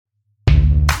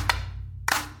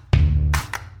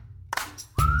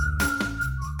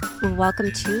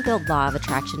Welcome to the Law of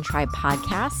Attraction Tribe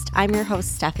podcast. I'm your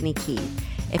host, Stephanie Keith.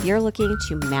 If you're looking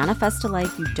to manifest a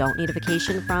life you don't need a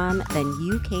vacation from, then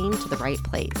you came to the right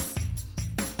place.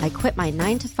 I quit my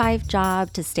 9-to-5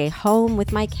 job to stay home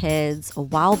with my kids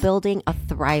while building a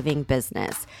thriving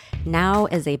business. Now,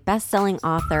 as a best-selling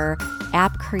author,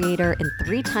 app creator, and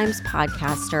 3 times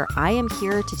podcaster, I am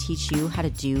here to teach you how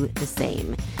to do the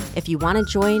same. If you want to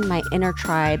join my inner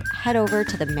tribe, head over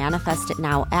to the Manifest It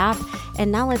Now app.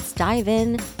 And now let's dive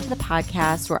in to the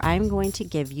podcast where I'm going to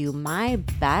give you my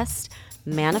best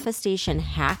manifestation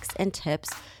hacks and tips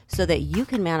so that you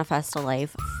can manifest a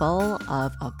life full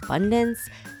of abundance,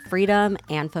 freedom,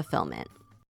 and fulfillment.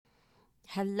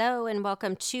 Hello, and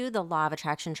welcome to the Law of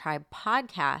Attraction Tribe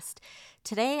podcast.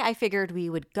 Today, I figured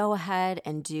we would go ahead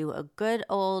and do a good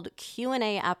old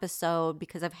Q&A episode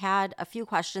because I've had a few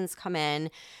questions come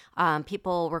in,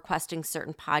 people requesting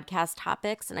certain podcast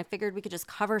topics, and I figured we could just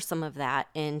cover some of that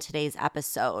in today's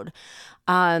episode.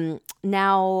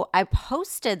 Now, I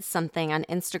posted something on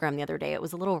Instagram the other day. It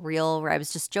was a little reel where I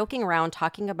was just joking around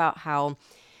talking about how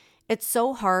it's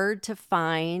so hard to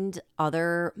find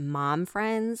other mom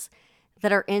friends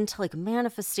that are into like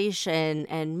manifestation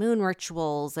and moon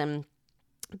rituals and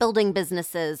building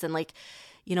businesses and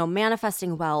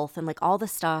manifesting wealth and like all the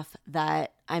stuff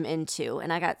that I'm into.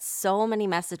 And I got so many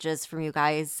messages from you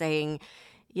guys saying,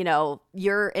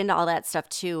 you're into all that stuff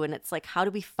too. And it's like, how do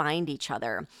we find each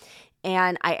other?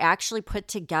 And I actually put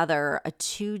together a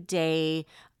 2-day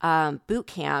boot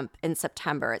camp in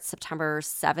September. It's September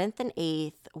 7th and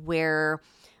 8th, where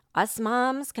us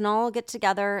moms can all get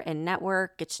together and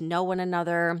network, get to know one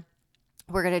another.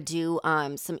 We're going to do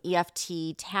some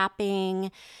EFT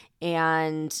tapping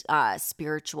and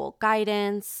spiritual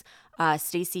guidance.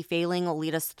 Stacey Failing will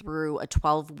lead us through a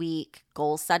 12-week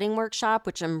goal setting workshop,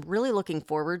 which I'm really looking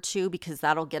forward to because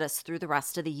that'll get us through the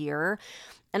rest of the year.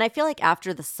 And I feel like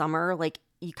after the summer,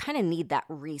 you kind of need that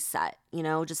reset,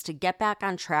 just to get back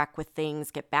on track with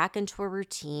things, get back into a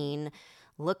routine,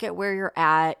 look at where you're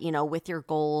at, with your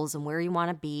goals and where you want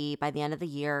to be by the end of the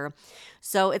year.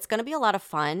 So it's going to be a lot of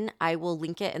fun. I will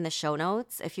link it in the show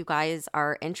notes if you guys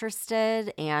are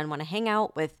interested and want to hang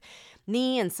out with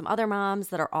me and some other moms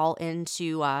that are all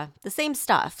into the same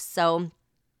stuff. So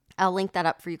I'll link that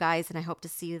up for you guys and I hope to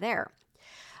see you there.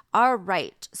 All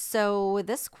right. So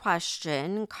this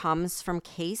question comes from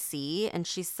Casey and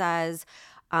she says,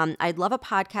 I'd love a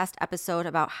podcast episode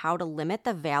about how to limit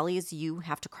the valleys you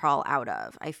have to crawl out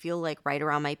of. I feel like right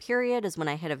around my period is when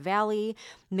I hit a valley,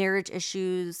 marriage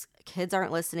issues, kids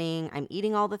aren't listening, I'm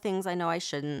eating all the things I know I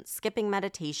shouldn't, skipping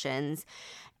meditations,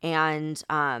 and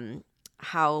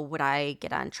how would I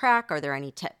get on track? Are there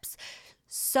any tips?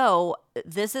 So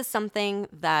this is something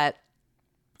that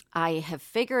I have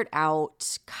figured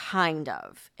out kind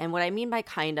of. And what I mean by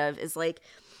kind of is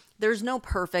there's no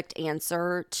perfect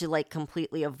answer to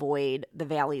completely avoid the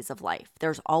valleys of life.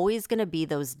 There's always going to be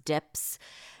those dips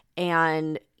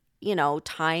and,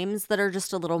 times that are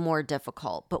just a little more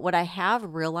difficult. But what I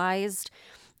have realized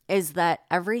is that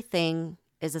everything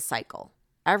is a cycle.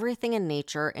 Everything in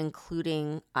nature,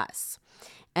 including us.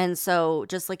 And so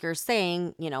just like you're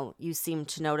saying, you seem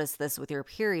to notice this with your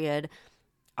period,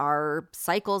 our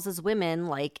cycles as women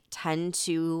tend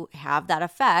to have that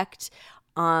effect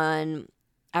on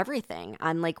everything,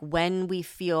 on when we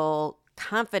feel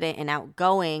confident and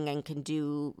outgoing and can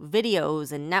do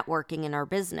videos and networking in our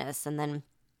business. And then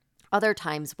other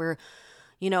times where,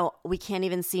 we can't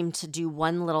even seem to do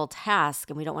one little task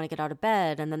and we don't want to get out of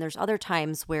bed. And then there's other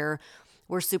times where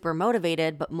we're super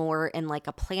motivated, but more in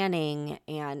a planning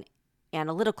and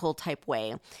analytical type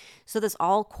way. So this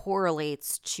all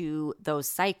correlates to those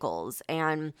cycles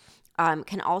and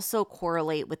can also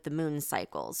correlate with the moon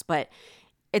cycles, but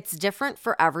it's different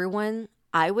for everyone.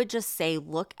 I would just say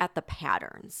look at the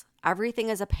patterns. Everything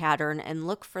is a pattern and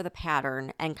look for the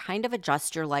pattern and kind of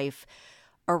adjust your life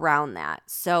around that.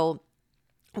 So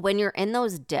when you're in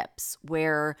those dips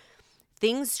where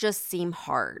things just seem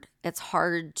hard, it's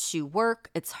hard to work,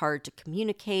 it's hard to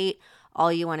communicate,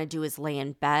 all you want to do is lay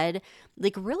in bed,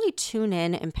 really tune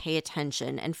in and pay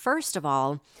attention. And first of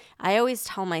all, I always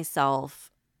tell myself,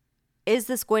 is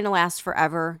this going to last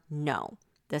forever? No.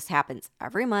 This happens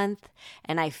every month,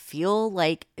 and I feel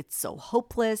like it's so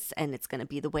hopeless and it's going to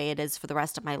be the way it is for the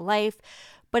rest of my life,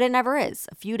 but it never is.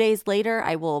 A few days later,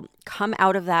 I will come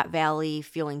out of that valley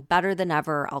feeling better than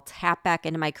ever. I'll tap back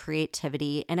into my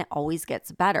creativity, and it always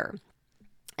gets better.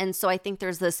 And so I think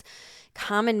there's this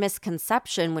common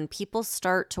misconception when people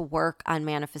start to work on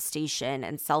manifestation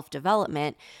and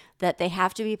self-development that they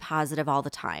have to be positive all the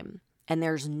time, and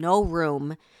there's no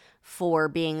room for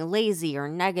being lazy or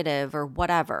negative or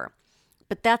whatever.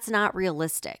 But that's not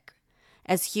realistic.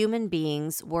 As human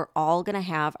beings, we're all going to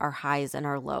have our highs and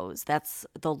our lows. That's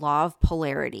the law of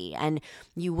polarity. And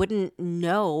you wouldn't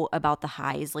know about the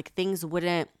highs, like things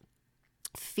wouldn't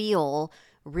feel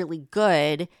really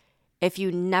good if you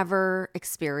never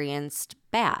experienced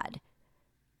bad.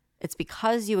 It's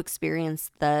because you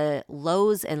experience the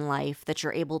lows in life that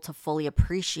you're able to fully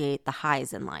appreciate the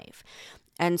highs in life.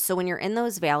 And so when you're in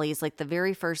those valleys, like the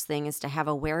very first thing is to have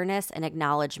awareness and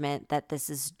acknowledgement that this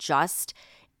is just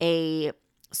a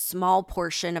small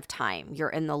portion of time. You're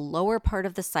in the lower part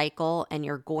of the cycle and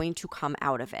you're going to come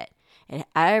out of it. And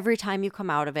every time you come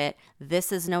out of it,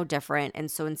 this is no different.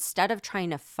 And so instead of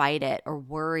trying to fight it or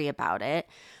worry about it,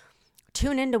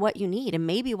 tune into what you need. And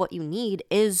maybe what you need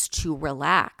is to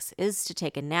relax, is to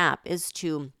take a nap, is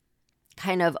to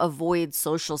kind of avoid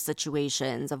social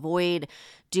situations, avoid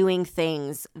doing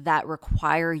things that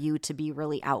require you to be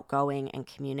really outgoing and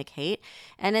communicate,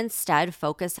 and instead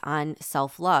focus on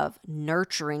self-love,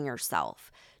 nurturing yourself,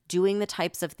 doing the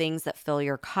types of things that fill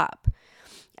your cup.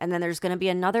 And then there's going to be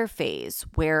another phase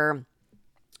where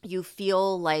you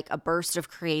feel like a burst of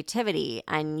creativity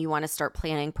and you want to start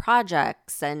planning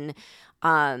projects and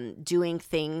doing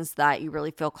things that you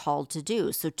really feel called to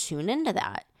do. So tune into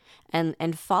that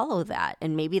and follow that.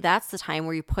 And maybe that's the time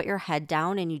where you put your head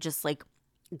down and you just like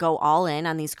go all in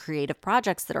on these creative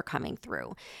projects that are coming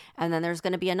through. And then there's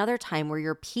going to be another time where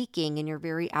you're peaking and you're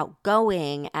very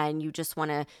outgoing and you just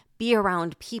want to be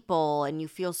around people and you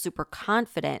feel super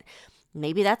confident.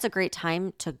 Maybe that's a great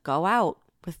time to go out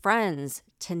with friends,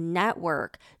 to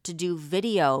network, to do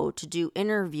video, to do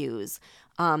interviews.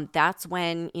 That's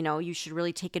when, you should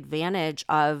really take advantage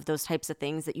of those types of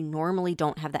things that you normally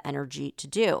don't have the energy to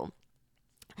do.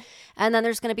 And then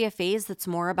there's going to be a phase that's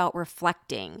more about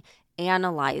reflecting,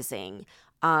 analyzing,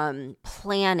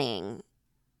 planning.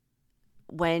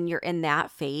 When you're in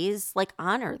that phase, like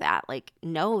honor that, like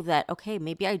know that, okay,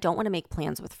 maybe I don't want to make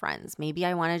plans with friends. Maybe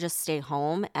I want to just stay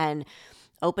home and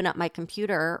open up my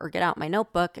computer or get out my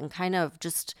notebook and kind of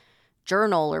just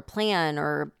journal or plan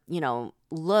or,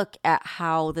 look at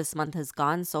how this month has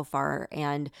gone so far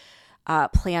and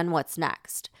plan what's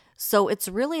next. So it's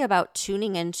really about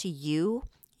tuning into you,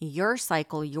 your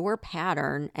cycle, your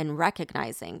pattern, and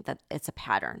recognizing that it's a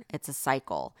pattern, it's a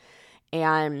cycle,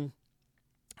 and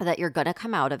that you're going to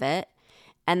come out of it.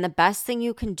 And the best thing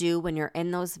you can do when you're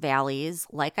in those valleys,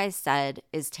 like I said,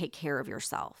 is take care of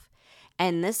yourself.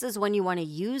 And this is when you want to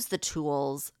use the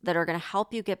tools that are going to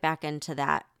help you get back into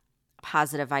that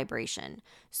positive vibration.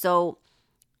 So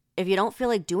if you don't feel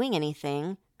like doing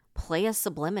anything, play a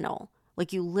subliminal.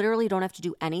 Like you literally don't have to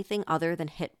do anything other than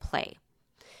hit play.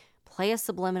 Play a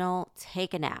subliminal,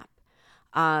 take a nap.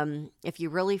 If you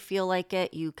really feel like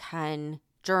it, you can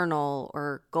journal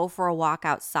or go for a walk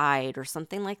outside or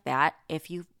something like that if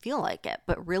you feel like it.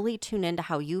 But really tune into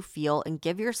how you feel and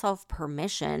give yourself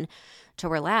permission to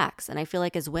relax. And I feel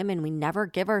like as women, we never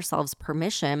give ourselves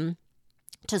permission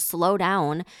to slow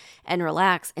down and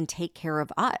relax and take care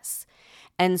of us.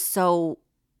 And so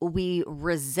we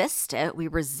resist it. We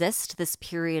resist this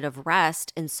period of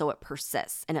rest. And so it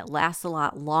persists and it lasts a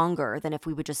lot longer than if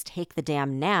we would just take the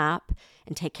damn nap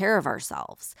and take care of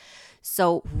ourselves.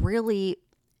 So really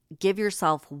give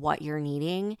yourself what you're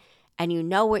needing, and you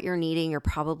know what you're needing. You're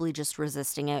probably just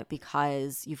resisting it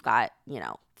because you've got,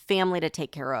 family to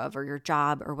take care of or your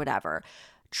job or whatever.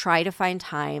 Try to find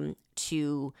time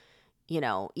to,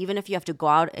 even if you have to go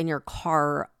out in your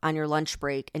car on your lunch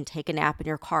break and take a nap in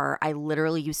your car. I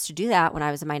literally used to do that when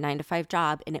I was in my 9-to-5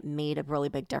 job, and it made a really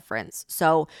big difference.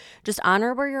 So just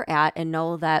honor where you're at and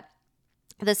know that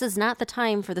this is not the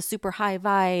time for the super high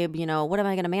vibe, what am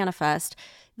I going to manifest?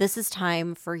 This is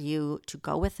time for you to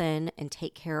go within and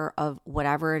take care of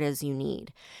whatever it is you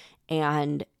need.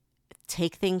 And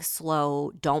take things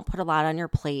slow. Don't put a lot on your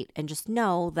plate, and just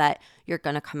know that you're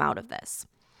going to come out of this.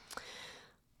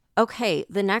 Okay,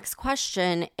 the next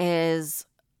question is,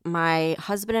 my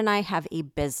husband and I have a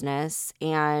business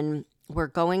and we're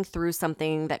going through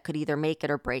something that could either make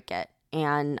it or break it.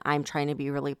 And I'm trying to be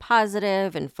really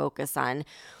positive and focus on,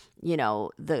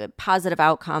 the positive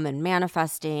outcome and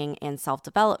manifesting and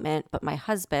self-development. But my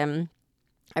husband,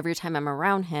 every time I'm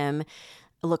around him,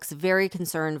 looks very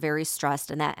concerned, very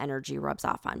stressed, and that energy rubs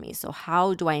off on me. So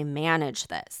how do I manage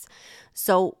this?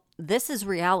 So this is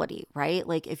reality, right?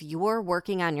 Like if you're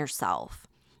working on yourself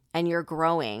and you're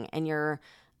growing and you're,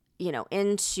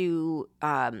 into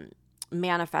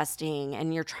manifesting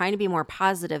and you're trying to be more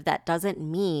positive, that doesn't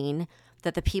mean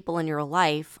that the people in your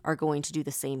life are going to do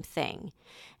the same thing.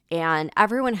 And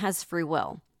everyone has free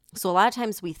will. So a lot of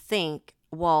times we think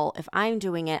well, if I'm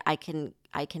doing it, I can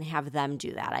have them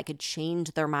do that. I could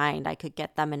change their mind. I could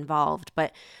get them involved.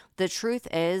 But the truth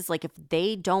is, like, if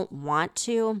they don't want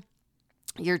to,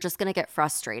 you're just going to get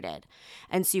frustrated.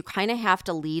 And so you kind of have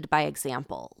to lead by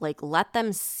example. Like, let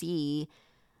them see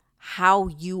how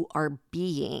you are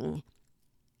being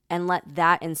and let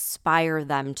that inspire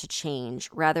them to change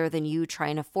rather than you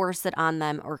trying to force it on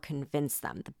them or convince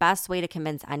them. The best way to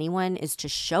convince anyone is to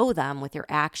show them with your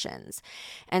actions.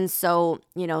 And so,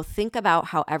 think about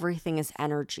how everything is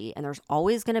energy, and there's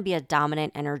always going to be a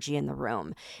dominant energy in the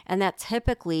room. And that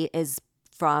typically is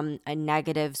from a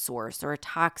negative source or a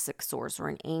toxic source or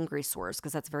an angry source,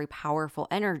 because that's very powerful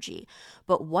energy.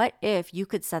 But what if you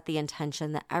could set the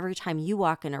intention that every time you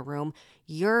walk in a room,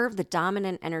 you're the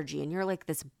dominant energy and you're like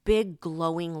this big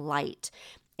glowing light,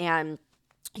 and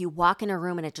you walk in a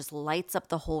room and it just lights up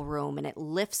the whole room and it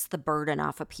lifts the burden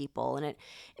off of people and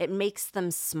it makes them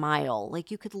smile.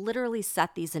 Like, you could literally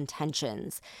set these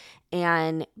intentions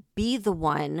and be the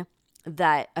one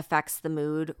that affects the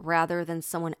mood rather than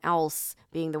someone else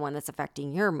being the one that's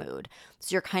affecting your mood.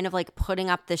 So you're kind of like putting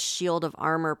up this shield of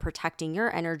armor protecting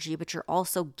your energy, but you're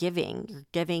also giving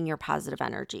your positive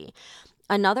energy.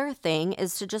 Another thing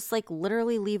is to just like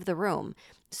literally leave the room.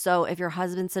 So if your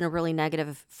husband's in a really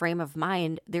negative frame of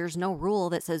mind, there's no rule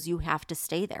that says you have to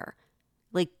stay there.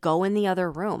 Like, go in the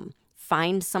other room.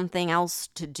 Find something else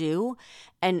to do.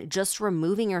 And just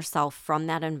removing yourself from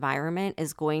that environment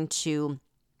is going to,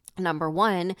 number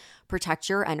one, protect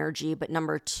your energy. But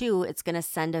number two, it's going to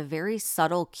send a very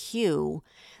subtle cue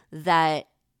that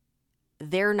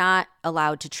they're not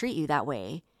allowed to treat you that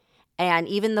way. And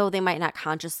even though they might not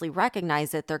consciously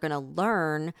recognize it, they're going to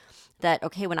learn that,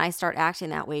 okay, when I start acting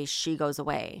that way, she goes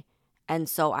away. And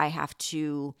so I have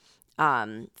to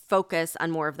focus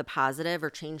on more of the positive or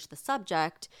change the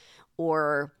subject,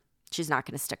 or she's not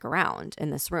going to stick around in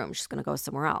this room. She's going to go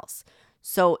somewhere else.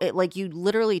 So you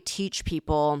literally teach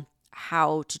people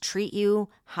how to treat you,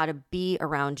 how to be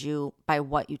around you by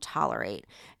what you tolerate.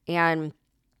 And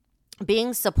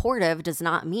being supportive does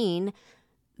not mean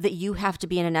that you have to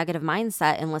be in a negative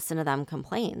mindset and listen to them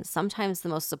complain. Sometimes the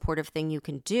most supportive thing you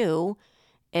can do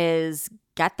is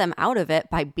get them out of it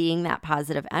by being that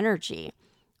positive energy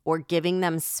or giving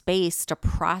them space to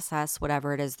process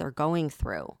whatever it is they're going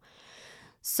through.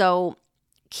 So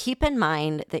keep in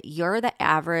mind that you're the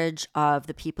average of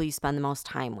the people you spend the most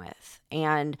time with.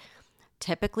 And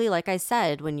typically, like I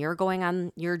said, when you're going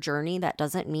on your journey, that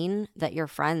doesn't mean that your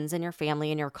friends and your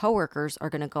family and your coworkers are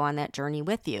going to go on that journey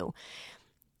with you.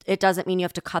 It doesn't mean you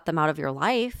have to cut them out of your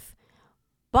life,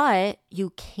 but you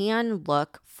can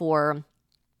look for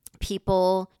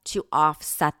people to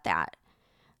offset that.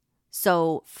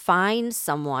 So find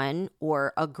someone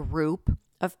or a group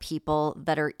of people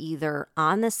that are either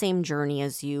on the same journey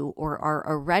as you or are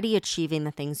already achieving the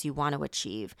things you want to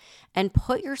achieve, and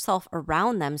put yourself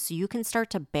around them so you can start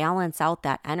to balance out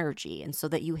that energy, and so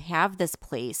that you have this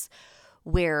place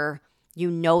where you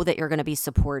know that you're going to be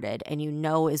supported and you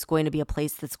know is going to be a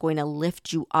place that's going to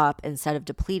lift you up instead of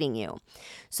depleting you.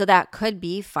 So that could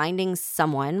be finding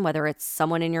someone, whether it's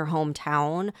someone in your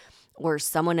hometown or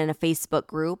someone in a Facebook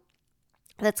group,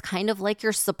 that's kind of like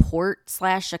your support /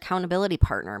 accountability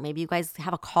partner. Maybe you guys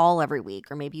have a call every week,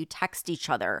 or maybe you text each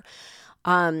other.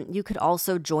 You could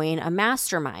also join a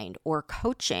mastermind or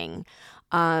coaching.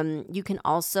 You can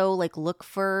also look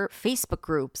for Facebook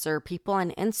groups or people on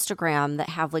Instagram that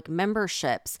have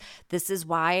memberships. This is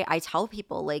why I tell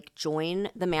people join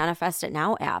the Manifest It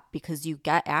Now app, because you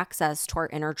get access to our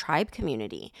inner tribe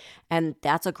community. And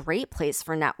that's a great place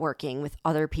for networking with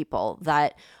other people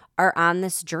that are on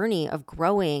this journey of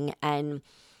growing and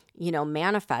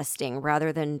manifesting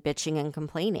rather than bitching and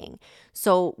complaining.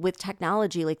 So with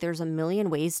technology, there's a million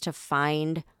ways to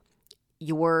find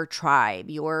your tribe,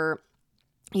 your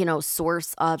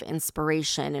source of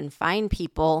inspiration, and find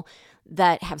people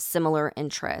that have similar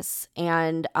interests.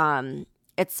 And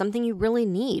it's something you really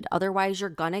need. Otherwise, you're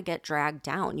going to get dragged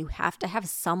down. You have to have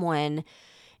someone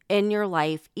in your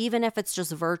life, even if it's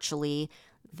just virtually,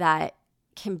 that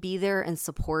can be there and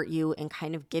support you and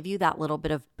kind of give you that little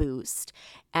bit of boost.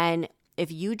 And if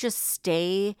you just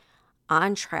stay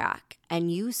on track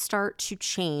and you start to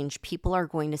change, people are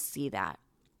going to see that.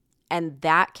 And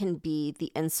that can be the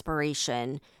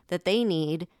inspiration that they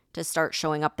need to start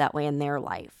showing up that way in their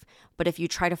life. But if you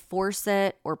try to force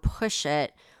it or push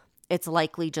it, it's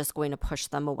likely just going to push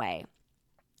them away.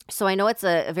 So I know it's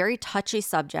a very touchy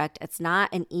subject. It's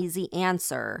not an easy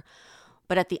answer.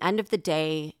 But at the end of the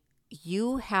day,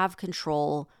 you have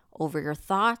control over your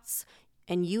thoughts,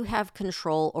 and you have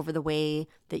control over the way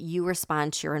that you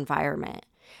respond to your environment.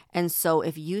 And so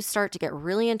if you start to get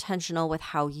really intentional with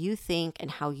how you think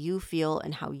and how you feel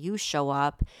and how you show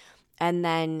up, and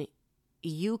then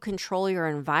you control your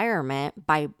environment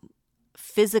by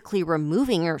physically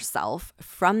removing yourself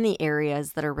from the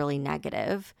areas that are really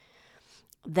negative,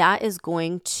 that is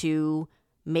going to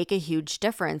make a huge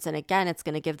difference. And again, it's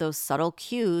going to give those subtle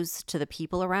cues to the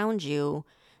people around you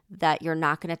that you're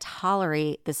not going to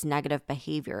tolerate this negative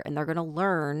behavior, and they're going to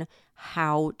learn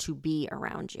how to be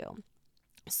around you.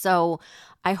 So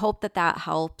I hope that that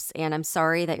helps, and I'm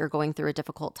sorry that you're going through a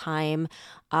difficult time,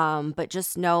 but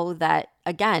just know that,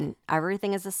 again,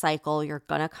 everything is a cycle. You're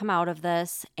going to come out of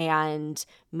this, and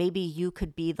maybe you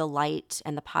could be the light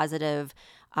and the positive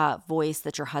voice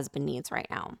that your husband needs right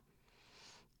now.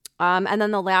 And then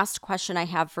the last question I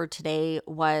have for today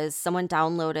was someone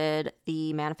downloaded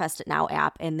the Manifest It Now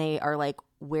app, and they are like,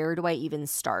 where do I even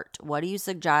start? What do you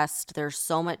suggest? There's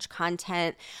so much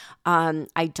content.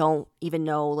 I don't even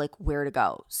know like where to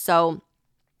go. So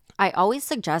I always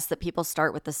suggest that people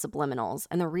start with the subliminals.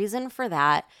 And the reason for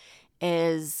that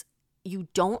is you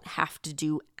don't have to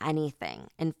do anything.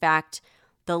 In fact,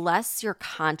 the less you're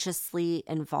consciously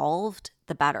involved,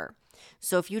 the better.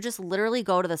 So if you just literally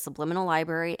go to the subliminal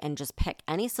library and just pick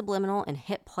any subliminal and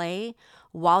hit play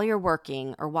while you're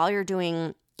working or while you're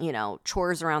doing,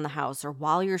 chores around the house or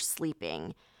while you're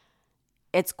sleeping,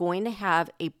 it's going to have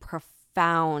a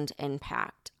profound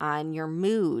impact on your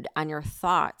mood, on your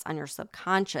thoughts, on your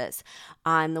subconscious,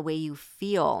 on the way you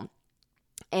feel.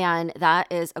 And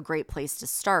that is a great place to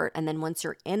start. And then once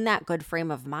you're in that good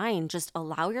frame of mind, just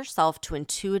allow yourself to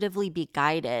intuitively be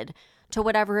guided to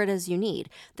whatever it is you need.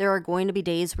 There are going to be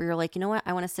days where you're like, you know what?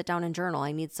 I want to sit down and journal.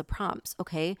 I need some prompts.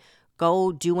 Okay,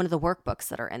 go do one of the workbooks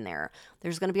that are in there.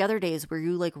 There's going to be other days where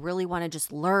you like really want to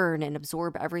just learn and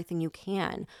absorb everything you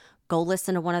can. Go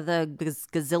listen to one of the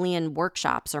gazillion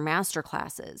workshops or master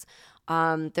classes.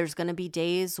 There's going to be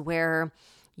days where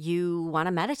you want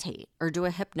to meditate or do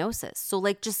a hypnosis. So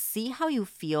like just see how you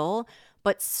feel,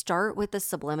 but start with the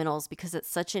subliminals because it's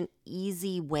such an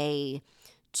easy way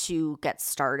to get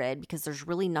started because there's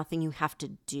really nothing you have to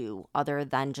do other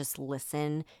than just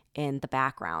listen in the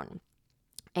background.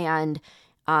 And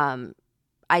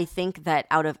I think that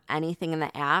out of anything in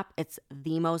the app, it's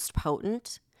the most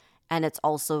potent and it's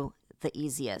also the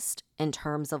easiest in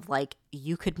terms of like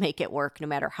you could make it work no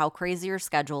matter how crazy your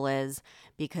schedule is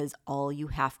because all you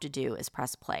have to do is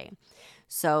press play.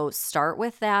 So start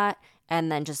with that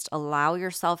and then just allow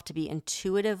yourself to be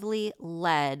intuitively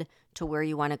led to where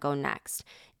you want to go next.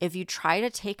 If you try to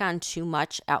take on too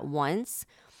much at once,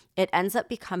 it ends up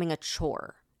becoming a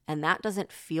chore. And that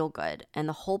doesn't feel good. And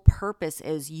the whole purpose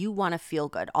is you want to feel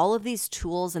good. All of these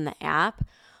tools in the app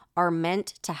are meant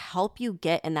to help you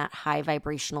get in that high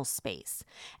vibrational space.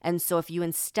 And so if you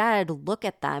instead look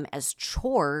at them as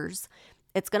chores,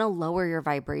 it's going to lower your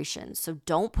vibration. So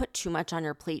don't put too much on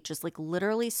your plate. Just like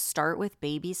literally start with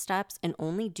baby steps and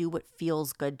only do what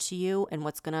feels good to you and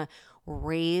what's going to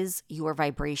raise your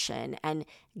vibration and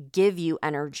give you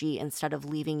energy instead of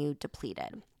leaving you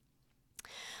depleted.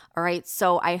 All right,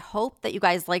 so I hope that you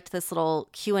guys liked this little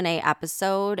Q&A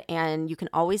episode, and you can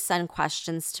always send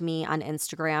questions to me on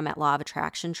Instagram at Law of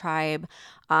Attraction Tribe.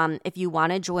 If you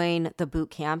want to join the boot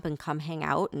camp and come hang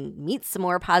out and meet some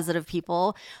more positive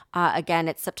people, again,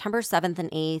 it's September 7th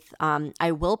and 8th.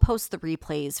 I will post the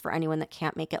replays for anyone that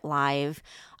can't make it live,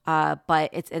 but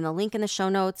it's in the link in the show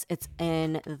notes. It's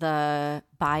in the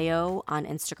bio on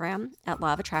Instagram at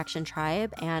Law of Attraction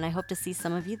Tribe, and I hope to see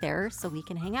some of you there so we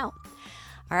can hang out.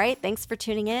 All right, thanks for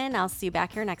tuning in. I'll see you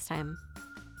back here next time.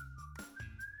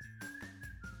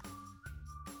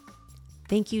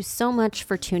 Thank you so much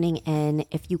for tuning in.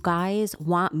 If you guys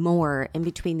want more in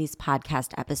between these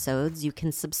podcast episodes, you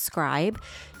can subscribe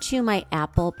to my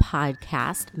Apple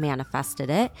Podcast, Manifested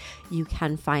It. You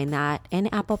can find that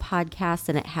in Apple Podcasts,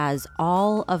 and it has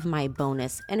all of my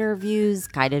bonus interviews,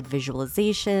 guided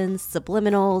visualizations,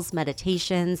 subliminals,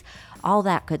 meditations, all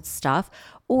that good stuff.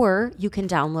 Or you can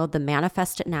download the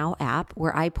Manifest It Now app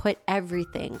where I put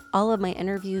everything, all of my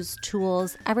interviews,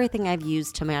 tools, everything I've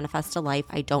used to manifest a life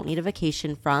I don't need a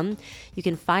vacation from. You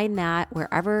can find that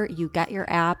wherever you get your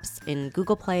apps in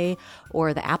Google Play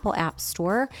or the Apple App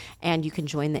Store. And you can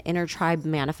join the Inner Tribe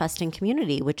Manifesting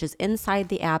Community, which is inside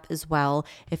the app as well.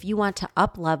 If you want to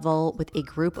up level with a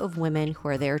group of women who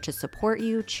are there to support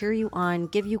you, cheer you on,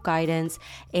 give you guidance,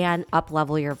 and up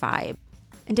level your vibe.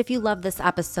 And if you love this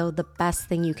episode, the best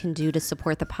thing you can do to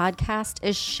support the podcast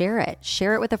is share it.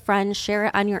 Share it with a friend, share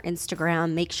it on your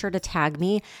Instagram. Make sure to tag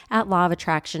me at Law of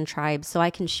Attraction Tribe so I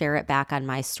can share it back on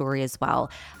my story as well.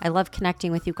 I love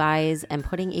connecting with you guys and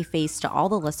putting a face to all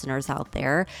the listeners out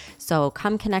there. So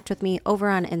come connect with me over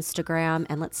on Instagram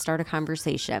and let's start a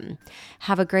conversation.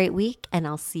 Have a great week, and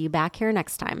I'll see you back here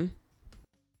next time.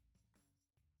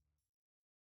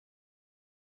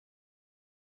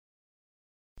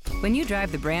 When you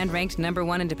drive the brand ranked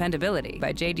 #1 in dependability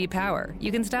by J.D. Power,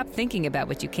 you can stop thinking about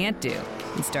what you can't do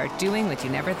and start doing what you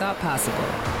never thought possible.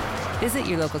 Visit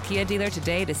your local Kia dealer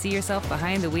today to see yourself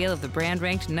behind the wheel of the brand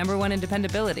ranked #1 in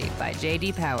dependability by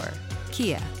J.D. Power.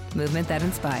 Kia, movement that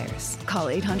inspires. Call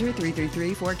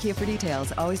 800-333-4KIA for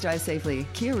details. Always drive safely.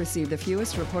 Kia received the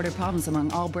fewest reported problems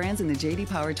among all brands in the J.D.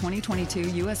 Power 2022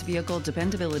 U.S. Vehicle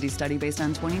Dependability Study based on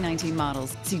 2019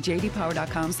 models. See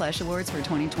jdpower.com/awards for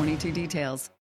 2022 details.